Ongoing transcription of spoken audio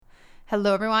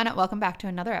Hello, everyone. Welcome back to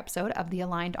another episode of The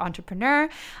Aligned Entrepreneur.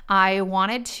 I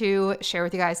wanted to share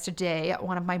with you guys today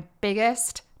one of my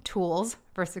biggest tools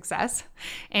for success.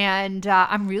 And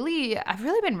I've really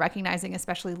been recognizing,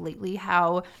 especially lately,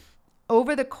 how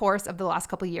over the course of the last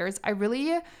couple of years, I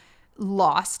really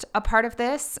lost a part of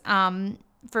this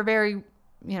for very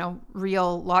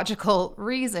real logical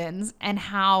reasons, and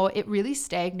how it really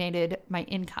stagnated my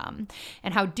income,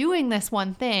 and how doing this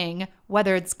one thing,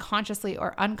 whether it's consciously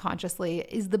or unconsciously,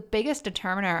 is the biggest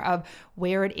determiner of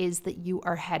where it is that you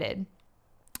are headed.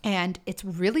 And it's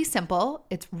really simple.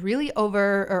 It's really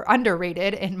over or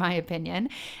underrated, in my opinion.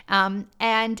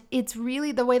 And it's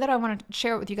really the way that I want to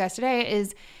share it with you guys today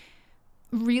is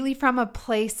really from a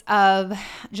place of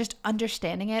just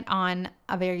understanding it on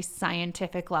a very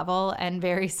scientific level and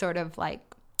very sort of like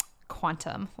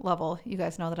quantum level. You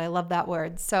guys know that I love that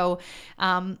word. So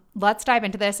let's dive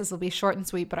into this. This will be short and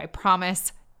sweet, but I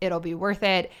promise it'll be worth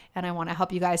it. And I want to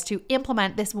help you guys to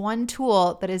implement this one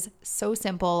tool that is so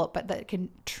simple, but that can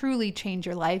truly change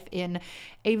your life in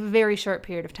a very short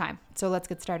period of time. So let's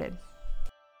get started.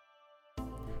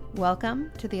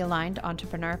 Welcome to the Aligned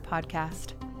Entrepreneur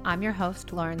Podcast. I'm your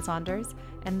host, Lauren Saunders,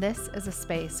 and this is a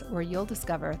space where you'll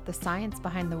discover the science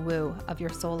behind the woo of your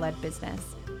soul-led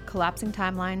business, collapsing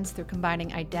timelines through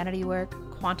combining identity work,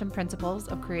 quantum principles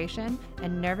of creation,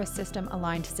 and nervous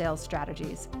system-aligned sales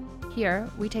strategies. Here,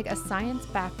 we take a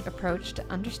science-backed approach to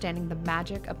understanding the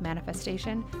magic of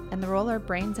manifestation and the role our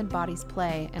brains and bodies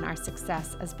play in our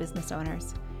success as business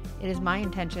owners. It is my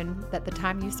intention that the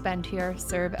time you spend here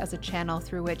serve as a channel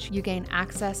through which you gain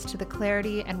access to the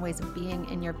clarity and ways of being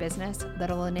in your business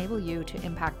that will enable you to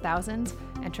impact thousands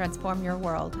and transform your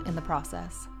world in the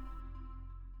process.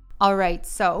 All right,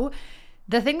 so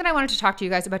the thing that I wanted to talk to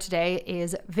you guys about today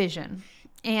is vision.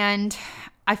 And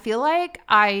I feel like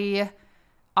I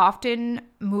often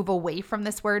move away from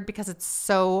this word because it's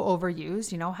so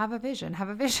overused, have a vision, have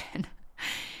a vision.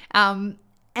 And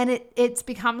it's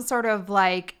become sort of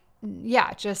like,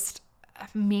 just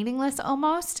meaningless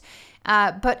almost.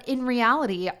 But in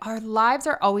reality, our lives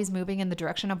are always moving in the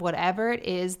direction of whatever it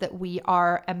is that we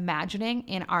are imagining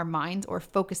in our minds or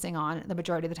focusing on the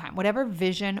majority of the time, whatever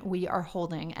vision we are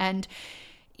holding. And,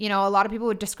 a lot of people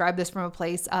would describe this from a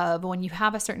place of when you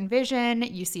have a certain vision,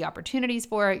 you see opportunities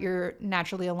for it, you're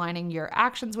naturally aligning your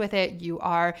actions with it, you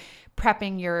are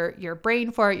prepping your brain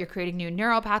for it, you're creating new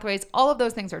neural pathways. All of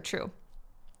those things are true.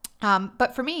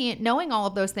 But for me, knowing all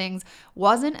of those things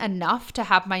wasn't enough to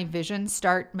have my vision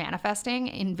start manifesting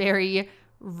in very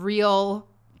real,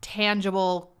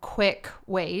 tangible, quick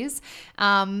ways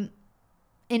until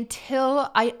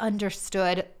I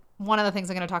understood one of the things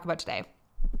I'm going to talk about today.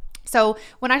 So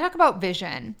when I talk about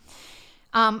vision,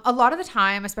 a lot of the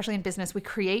time, especially in business, we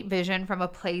create vision from a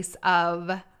place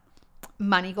of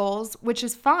money goals, which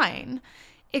is fine.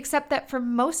 Except that for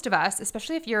most of us,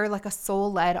 especially if you're like a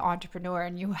soul-led entrepreneur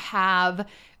and you have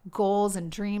goals and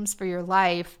dreams for your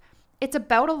life, it's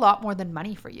about a lot more than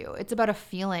money for you. It's about a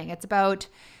feeling. It's about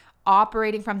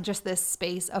operating from just this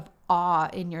space of awe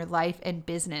in your life and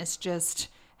business, just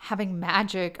having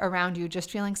magic around you, just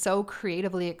feeling so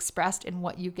creatively expressed in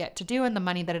what you get to do and the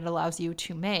money that it allows you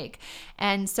to make.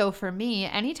 And so for me,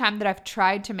 anytime that I've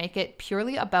tried to make it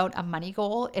purely about a money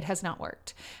goal, it has not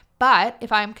worked. But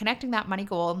if I'm connecting that money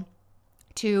goal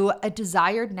to a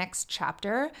desired next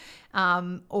chapter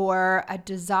or a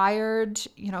desired,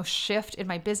 shift in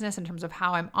my business in terms of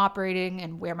how I'm operating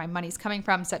and where my money's coming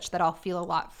from, such that I'll feel a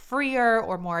lot freer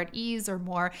or more at ease or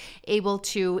more able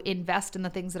to invest in the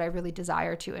things that I really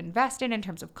desire to invest in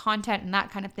terms of content and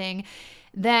that kind of thing,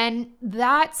 then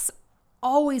that's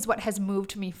always what has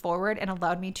moved me forward and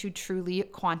allowed me to truly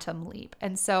quantum leap.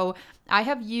 And so I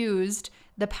have used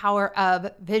the power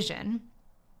of vision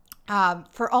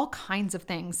for all kinds of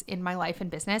things in my life and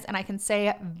business. And I can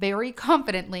say very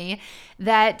confidently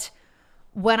that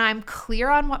when I'm clear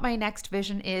on what my next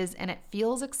vision is and it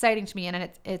feels exciting to me and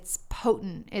it's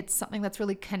potent, it's something that's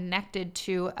really connected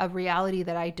to a reality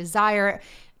that I desire,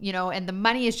 and the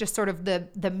money is just sort of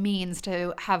the means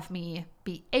to have me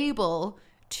be able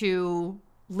to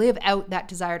live out that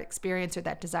desired experience or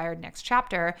that desired next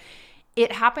chapter,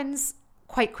 it happens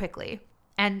quite quickly.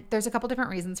 And there's a couple different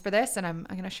reasons for this, and I'm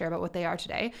going to share about what they are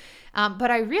today.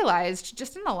 But I realized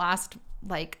just in the last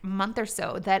month or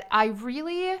so that I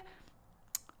really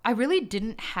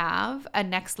didn't have a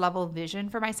next level vision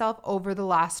for myself over the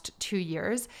last 2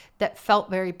 years that felt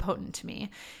very potent to me.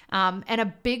 And a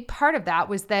big part of that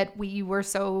was that we were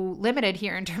so limited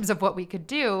here in terms of what we could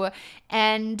do.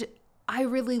 And I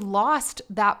really lost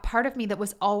that part of me that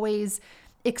was always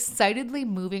excitedly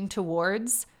moving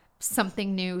towards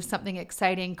something new, something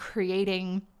exciting,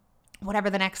 creating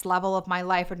whatever the next level of my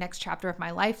life or next chapter of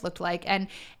my life looked like. And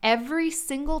every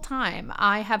single time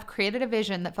I have created a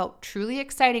vision that felt truly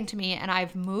exciting to me and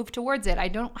I've moved towards it, I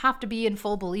don't have to be in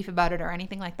full belief about it or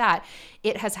anything like that.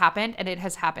 It has happened, and it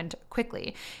has happened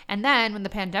quickly. And then when the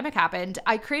pandemic happened,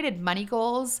 I created money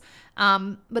goals,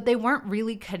 but they weren't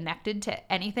really connected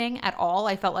to anything at all.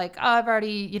 I felt like, oh, I've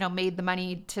already, made the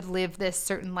money to live this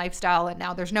certain lifestyle, and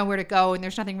now there's nowhere to go and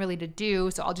there's nothing really to do.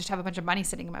 So I'll just have a bunch of money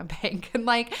sitting in my bank. And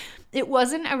it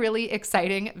wasn't a really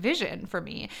exciting vision for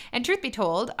me. And truth be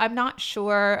told, I'm not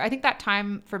sure. I think that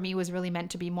time for me was really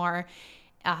meant to be more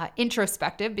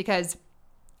introspective, because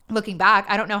looking back,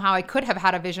 I don't know how I could have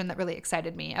had a vision that really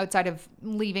excited me outside of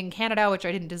leaving Canada, which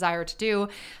I didn't desire to do.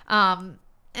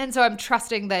 And so I'm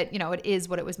trusting that, it is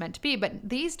what it was meant to be. But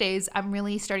these days, I'm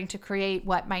really starting to create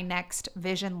what my next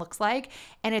vision looks like.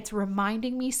 And it's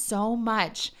reminding me so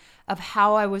much of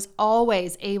how I was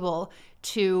always able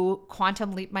to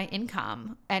quantum leap my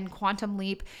income and quantum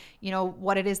leap,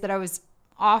 what it is that I was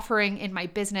offering in my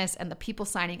business and the people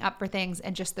signing up for things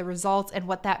and just the results and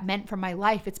what that meant for my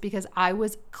life. It's because I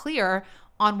was clear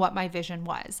on what my vision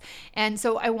was. And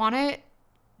so I want to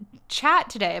chat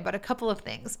today about a couple of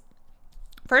things.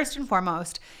 First and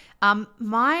foremost,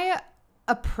 my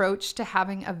approach to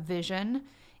having a vision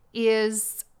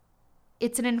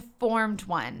it's an informed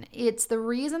one. It's the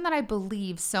reason that I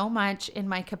believe so much in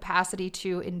my capacity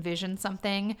to envision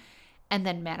something and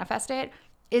then manifest it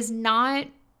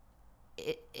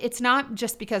it's not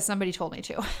just because somebody told me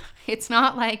to. It's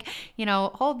not like,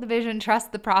 hold the vision,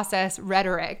 trust the process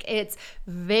rhetoric. It's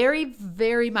very,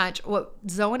 very much what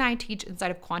Zoe and I teach inside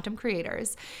of Quantum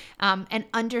Creators, and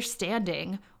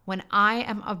understanding when I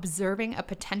am observing a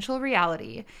potential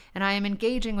reality and I am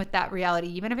engaging with that reality,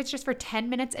 even if it's just for 10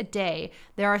 minutes a day,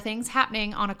 there are things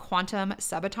happening on a quantum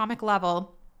subatomic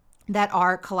level that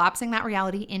are collapsing that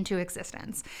reality into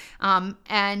existence.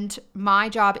 And my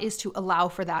job is to allow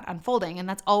for that unfolding. And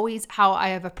that's always how I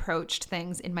have approached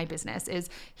things in my business is,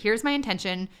 here's my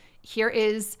intention. Here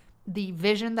is the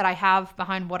vision that I have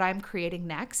behind what I'm creating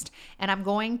next. And I'm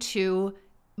going to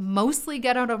mostly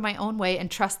get out of my own way and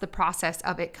trust the process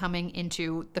of it coming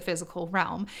into the physical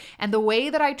realm. And the way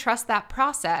that I trust that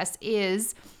process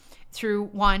is through,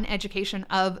 one, education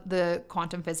of the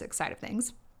quantum physics side of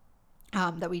things.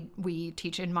 That we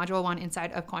teach in Module 1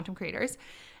 inside of Quantum Creators.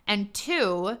 And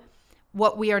 2,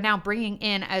 what we are now bringing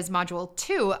in as Module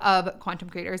 2 of Quantum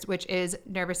Creators, which is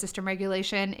nervous system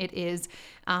regulation. It is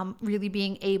really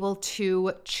being able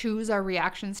to choose our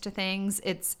reactions to things.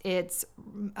 It's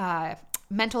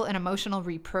mental and emotional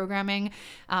reprogramming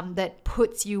that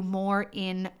puts you more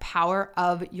in power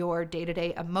of your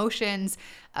day-to-day emotions,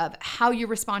 of how you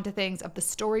respond to things, of the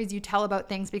stories you tell about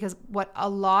things. Because what a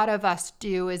lot of us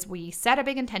do is we set a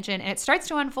big intention and it starts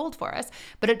to unfold for us,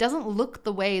 but it doesn't look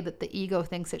the way that the ego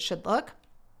thinks it should look,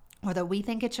 or that we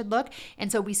think it should look.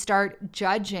 And so we start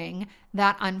judging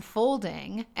that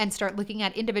unfolding and start looking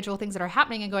at individual things that are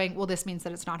happening and going, well, this means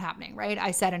that it's not happening, right?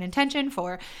 I set an intention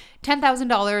for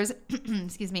 $10,000,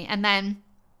 excuse me. And then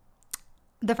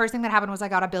the first thing that happened was I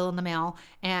got a bill in the mail,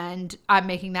 and I'm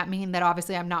making that mean that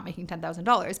obviously I'm not making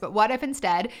 $10,000. But what if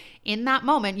instead, in that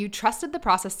moment, you trusted the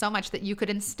process so much that you could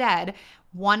instead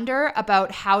wonder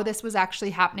about how this was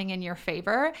actually happening in your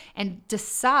favor and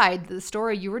decide the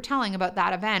story you were telling about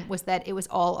that event was that it was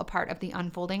all a part of the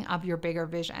unfolding of your bigger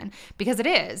vision? Because it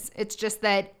is. It's just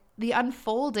that the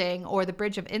unfolding, or the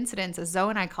bridge of incidents, as Zoe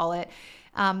and I call it,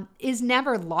 is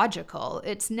never logical.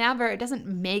 It doesn't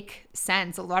make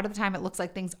sense. A lot of the time it looks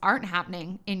like things aren't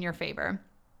happening in your favor.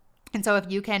 And so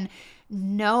if you can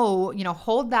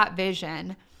hold that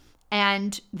vision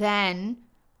and then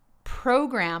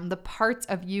program the parts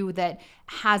of you that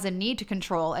has a need to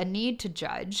control, a need to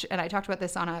judge. And I talked about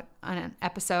this on an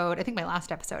episode, I think my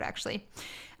last episode actually.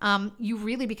 You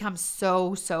really become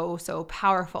so, so, so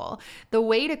powerful. The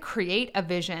way to create a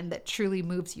vision that truly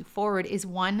moves you forward is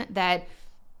one that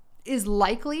is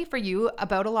likely for you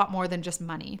about a lot more than just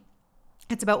money.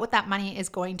 It's about what that money is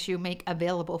going to make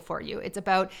available for you. It's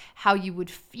about how you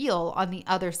would feel on the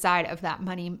other side of that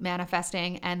money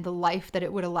manifesting, and the life that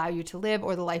it would allow you to live,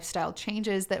 or the lifestyle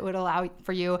changes that would allow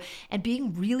for you, and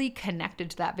being really connected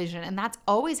to that vision. And that's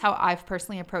always how I've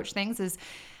personally approached things. Is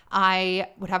I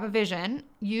would have a vision.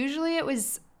 Usually it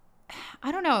was,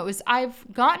 I've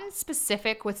gotten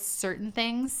specific with certain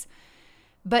things,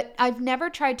 But I've never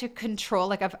tried to control,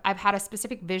 like I've had a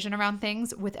specific vision around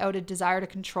things without a desire to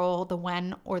control the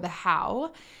when or the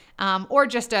how, or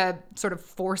just a sort of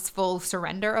forceful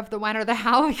surrender of the when or the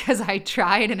how because I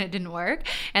tried and it didn't work.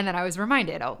 And then I was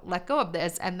reminded, oh, let go of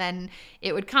this. And then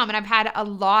it would come. And I've had a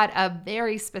lot of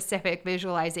very specific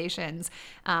visualizations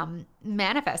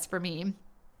manifest for me.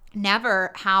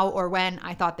 Never how or when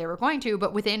I thought they were going to,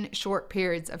 but within short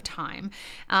periods of time.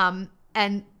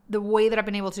 And the way that I've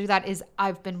been able to do that is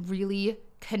I've been really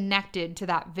connected to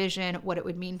that vision, what it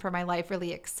would mean for my life,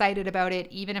 really excited about it,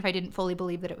 even if I didn't fully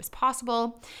believe that it was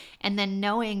possible. And then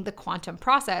knowing the quantum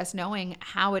process, knowing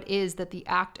how it is that the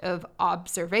act of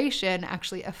observation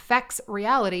actually affects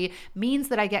reality, means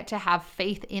that I get to have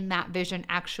faith in that vision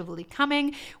actually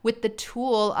coming with the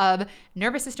tool of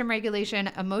nervous system regulation,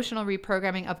 emotional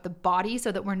reprogramming of the body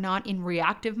so that we're not in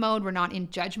reactive mode, we're not in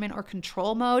judgment or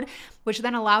control mode, which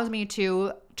then allows me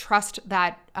to trust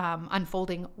that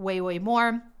unfolding way, way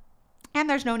more. And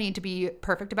there's no need to be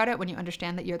perfect about it when you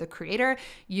understand that you're the creator.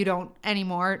 You don't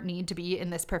anymore need to be in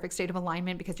this perfect state of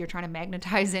alignment because you're trying to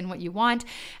magnetize in what you want.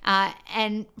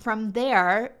 And from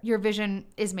there, your vision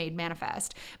is made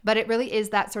manifest. But it really is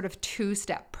that sort of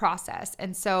two-step process.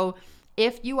 And so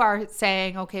if you are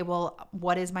saying, okay, well,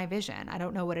 what is my vision? I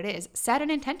don't know what it is. Set an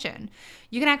intention.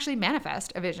 You can actually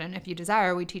manifest a vision if you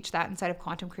desire. We teach that inside of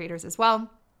Quantum Creators as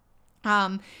well.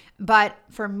 But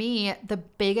for me, the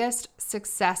biggest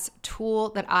success tool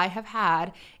that I have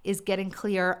had is getting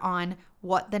clear on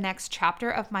what the next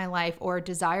chapter of my life or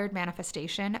desired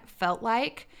manifestation felt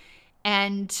like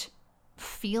and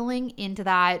feeling into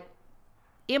that,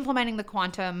 implementing the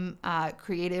quantum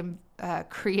creative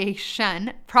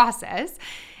creation process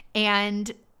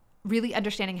and really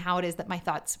understanding how it is that my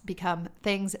thoughts become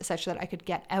things such that I could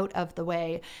get out of the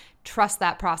way, trust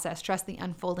that process, trust the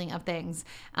unfolding of things.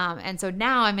 And so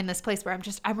now I'm in this place where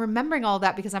I'm remembering all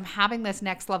that because I'm having this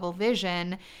next level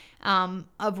vision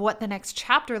of what the next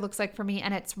chapter looks like for me.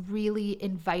 And it's really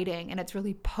inviting and it's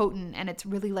really potent and it's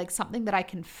really like something that I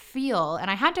can feel. And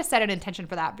I had to set an intention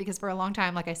for that because for a long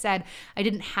time, like I said, I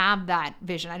didn't have that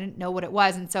vision. I didn't know what it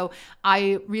was. And so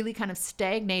I really kind of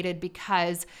stagnated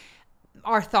because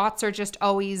our thoughts are just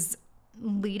always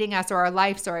leading us, or our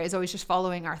life story is always just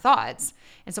following our thoughts.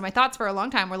 And so my thoughts for a long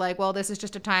time were like, well, this is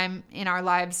just a time in our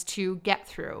lives to get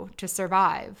through, to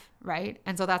survive, right?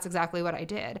 And so that's exactly what I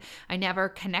did. I never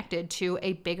connected to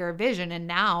a bigger vision. And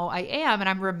now I am, and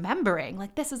I'm remembering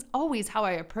like this is always how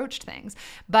I approached things.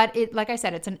 But it, like I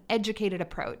said, it's an educated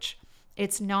approach.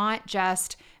 It's not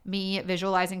just me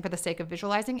visualizing for the sake of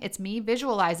visualizing. It's me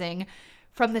visualizing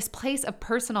from this place of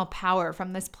personal power,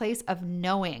 from this place of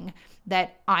knowing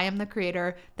that I am the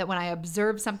creator, that when I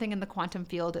observe something in the quantum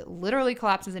field, it literally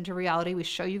collapses into reality. We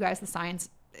show you guys the science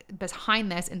behind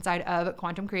this inside of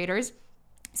Quantum Creators,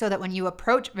 so that when you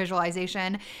approach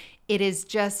visualization, it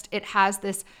has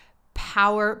this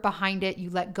power behind it.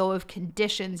 You let go of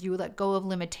conditions, you let go of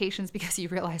limitations because you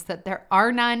realize that there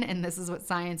are none, and this is what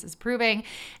science is proving.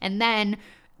 And then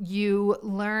you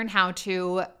learn how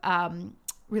to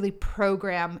really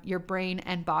program your brain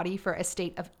and body for a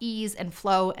state of ease and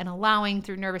flow and allowing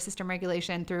through nervous system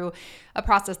regulation, through a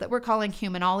process that we're calling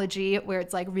humanology, where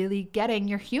it's like really getting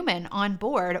your human on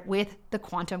board with the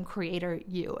quantum creator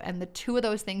you. And the two of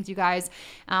those things, you guys,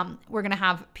 we're going to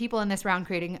have people in this round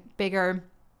creating bigger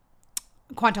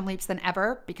quantum leaps than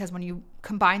ever, because when you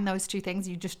combine those two things,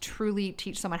 you just truly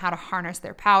teach someone how to harness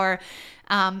their power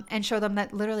and show them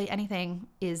that literally anything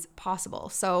is possible.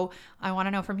 So I want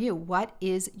to know from you, what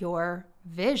is your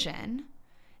vision?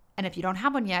 And if you don't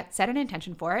have one yet, set an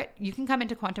intention for it. You can come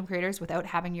into Quantum Creators without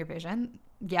having your vision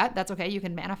yet. That's okay. You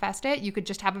can manifest it. You could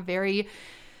just have a very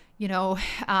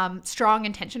strong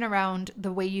intention around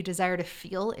the way you desire to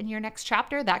feel in your next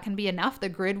chapter. That can be enough. The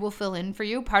grid will fill in for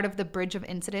you. Part of the bridge of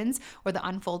incidents or the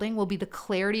unfolding will be the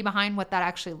clarity behind what that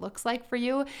actually looks like for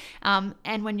you.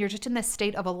 And when you're just in this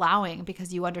state of allowing,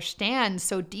 because you understand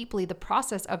so deeply the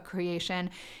process of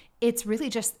creation, it's really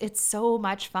just, it's so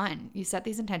much fun. You set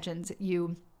these intentions,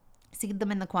 you seed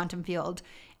them in the quantum field,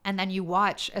 and then you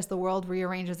watch as the world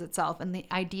rearranges itself and the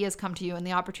ideas come to you and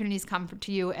the opportunities come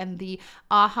to you and the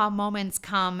aha moments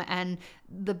come and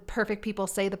the perfect people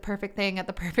say the perfect thing at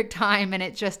the perfect time. And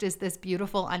it just is this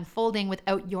beautiful unfolding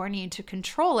without your need to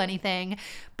control anything,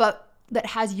 but that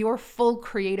has your full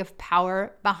creative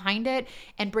power behind it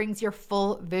and brings your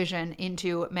full vision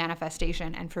into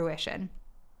manifestation and fruition.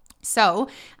 So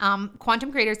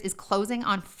Quantum Creators is closing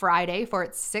on Friday for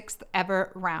its 6th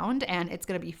ever round, and it's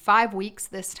going to be 5 weeks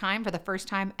this time for the first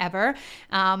time ever.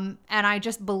 And I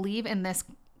just believe in this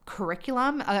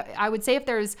curriculum. I would say if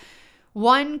there's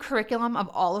one curriculum of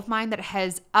all of mine that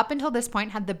has up until this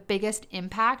point had the biggest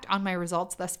impact on my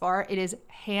results thus far, it is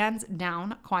hands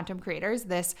down Quantum Creators.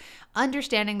 This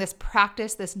understanding, this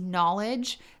practice, this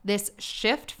knowledge, this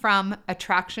shift from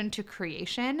attraction to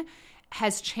creation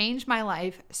has changed my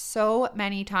life so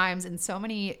many times in so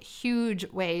many huge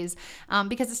ways,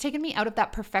 because it's taken me out of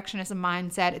that perfectionism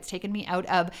mindset. It's taken me out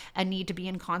of a need to be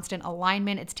in constant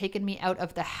alignment. It's taken me out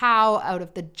of the how, out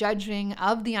of the judging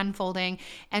of the unfolding,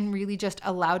 and really just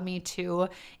allowed me to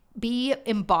be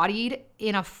embodied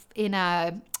in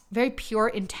a very pure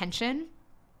intention,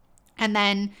 and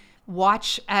then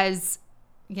watch as,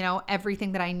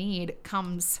 everything that I need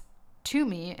comes to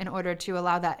me in order to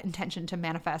allow that intention to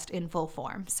manifest in full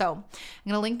form. So I'm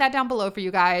going to link that down below for you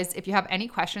guys. If you have any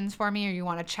questions for me or you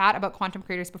want to chat about Quantum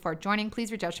Creators before joining,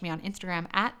 please reach out to me on Instagram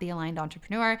at The Aligned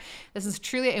Entrepreneur. This is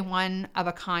truly a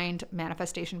one-of-a-kind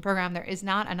manifestation program. There is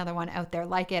not another one out there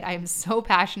like it. I am so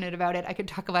passionate about it. I could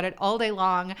talk about it all day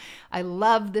long. I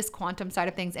love this quantum side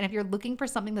of things. And if you're looking for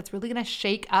something that's really going to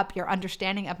shake up your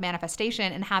understanding of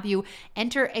manifestation and have you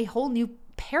enter a whole new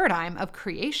paradigm of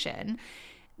creation,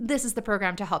 this is the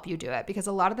program to help you do it. Because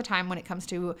a lot of the time when it comes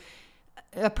to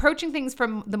approaching things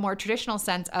from the more traditional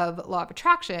sense of law of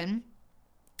attraction,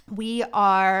 we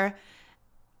are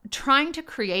trying to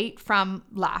create from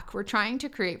lack. We're trying to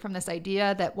create from this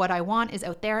idea that what I want is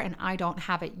out there and I don't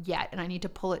have it yet and I need to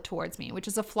pull it towards me, which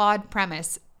is a flawed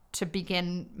premise to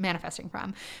begin manifesting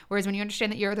from. Whereas when you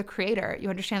understand that you're the creator, you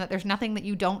understand that there's nothing that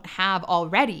you don't have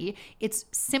already. It's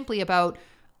simply about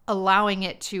allowing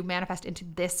it to manifest into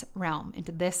this realm,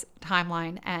 into this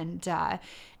timeline, and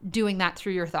doing that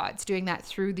through your thoughts, doing that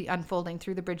through the unfolding,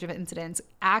 through the bridge of incidents,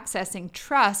 accessing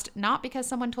trust, not because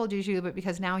someone told you to, but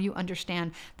because now you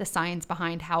understand the science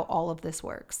behind how all of this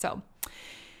works. So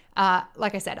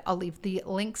like I said, I'll leave the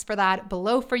links for that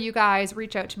below for you guys.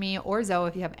 Reach out to me or Zoe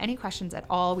if you have any questions at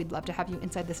all. We'd love to have you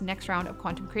inside this next round of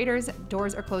Quantum Creators.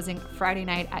 Doors are closing Friday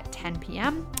night at 10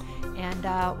 p.m. and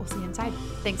we'll see you inside.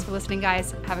 Thanks for listening,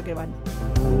 guys. Have a good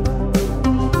one.